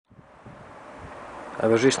I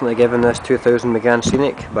was recently given this 2000 Megane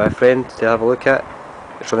Scenic by a friend to have a look at.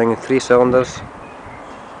 It's running in 3 cylinders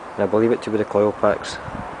and I believe it to be the coil packs.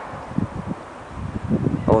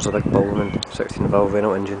 Always a big problem in 16 valve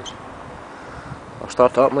Renault engines. I'll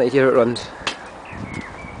start it up and let you hear it runs.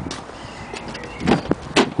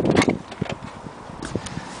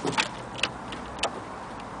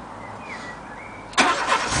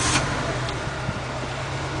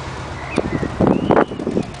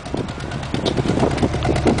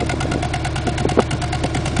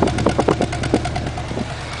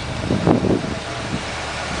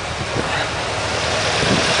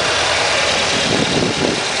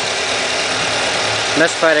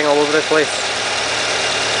 Misfiring all over the place.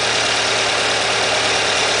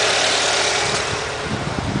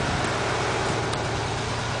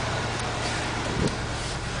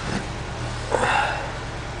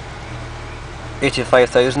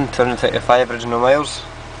 $85,235 original miles.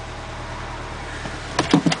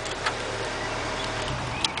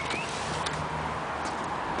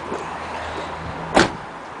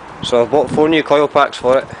 So I've bought 4 new coil packs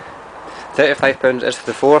for it. £35 is for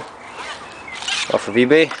the 4. Off of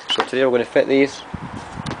eBay. So today we're going to fit these.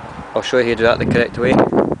 I'll show you how to do that the correct way.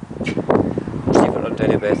 See if it runs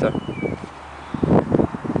any better.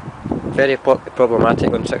 Very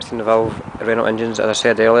problematic on 16 valve Renault engines, as I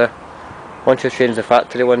said earlier. Once you change the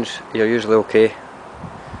factory ones, you're usually okay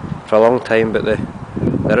for a long time, but the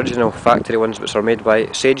original factory ones, which are made by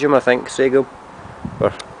Sagem, I think, Sagem,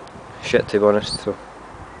 were shit, to be honest. So,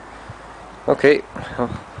 okay, well,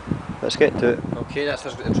 let's get to it. Okay, that's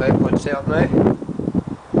us got the tripod set up now.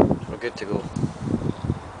 We're good to go.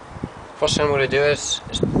 First thing I'm going to do is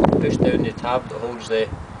push down the tab that holds the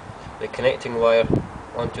connecting wire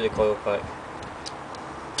onto the coil pack.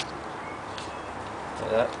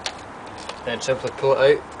 Like that. Then simply pull it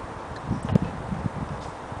out.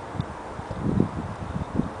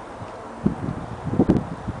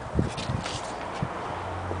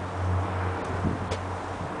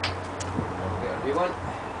 Get a new one.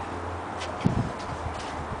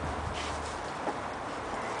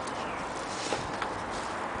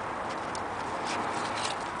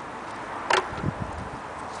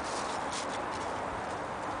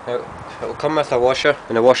 Now, it will come with a washer,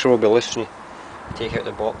 and the washer will be loose when you take out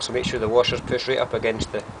the box, so make sure the washer's pushed right up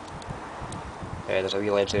against the... there's a wee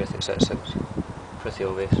ledge there that sits in, it's pretty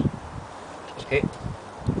obvious. Okay,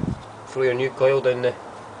 throw your new coil down the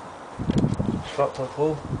spark plug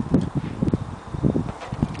hole,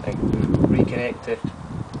 and reconnect the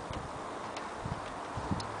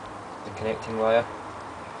connecting wire.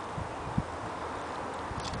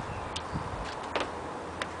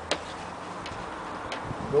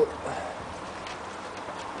 Go.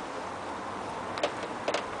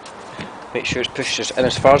 Make sure it's pushed in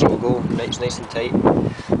as far as it will go, nice and tight.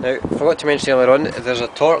 Now, forgot to mention earlier on, there's a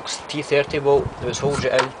Torx T30 bolt that holds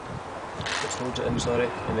it in.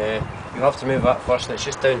 And you have to move that first, and it's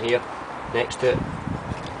just down here, next to it.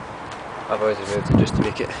 I've already moved it just to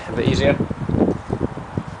make it a bit easier.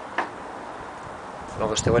 And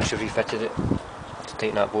obviously once you've refitted it, you have to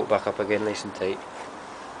tighten that bolt back up again nice and tight.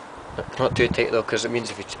 Not too tight though, because it means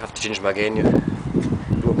if you have to change them again, you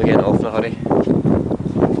won't be getting it off in a hurry.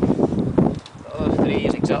 The other 3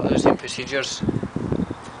 is exactly the same procedures,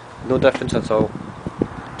 no difference at all.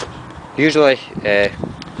 Usually it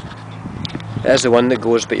is the one that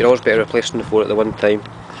goes, but you're always better replacing the 4 at the one time,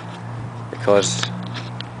 because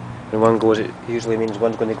when one goes it usually means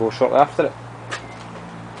one's going to go shortly after it.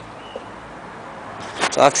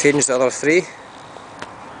 So I've changed the other 3.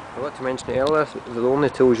 I forgot to mention it earlier, the only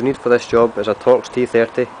tools you need for this job is a Torx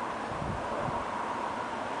T30,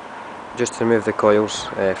 just to remove the coils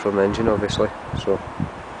from the engine obviously. So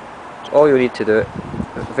that's all you need to do it.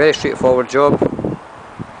 A very straightforward job,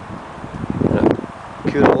 and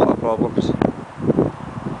it cures a lot of problems.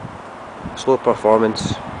 Slow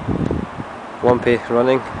performance, lumpy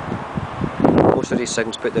running, most of these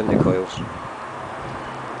things put down the coils.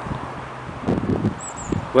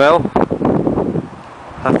 Well,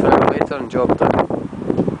 half an hour later and job done.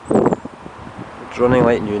 It's running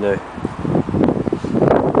like new now.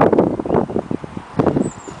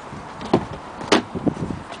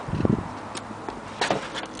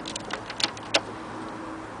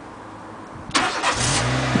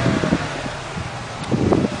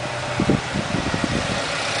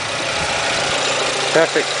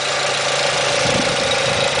 Perfect.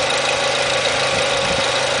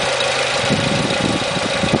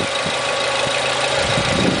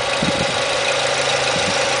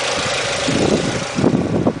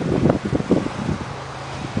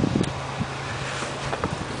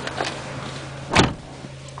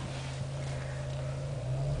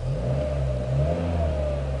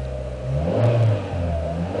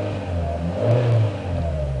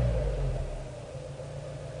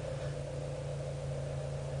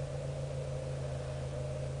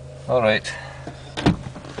 Alright.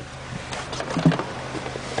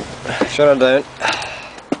 Shut her down.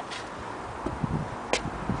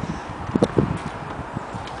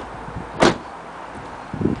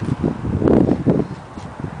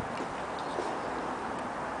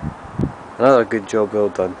 Another good job well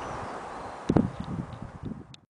done.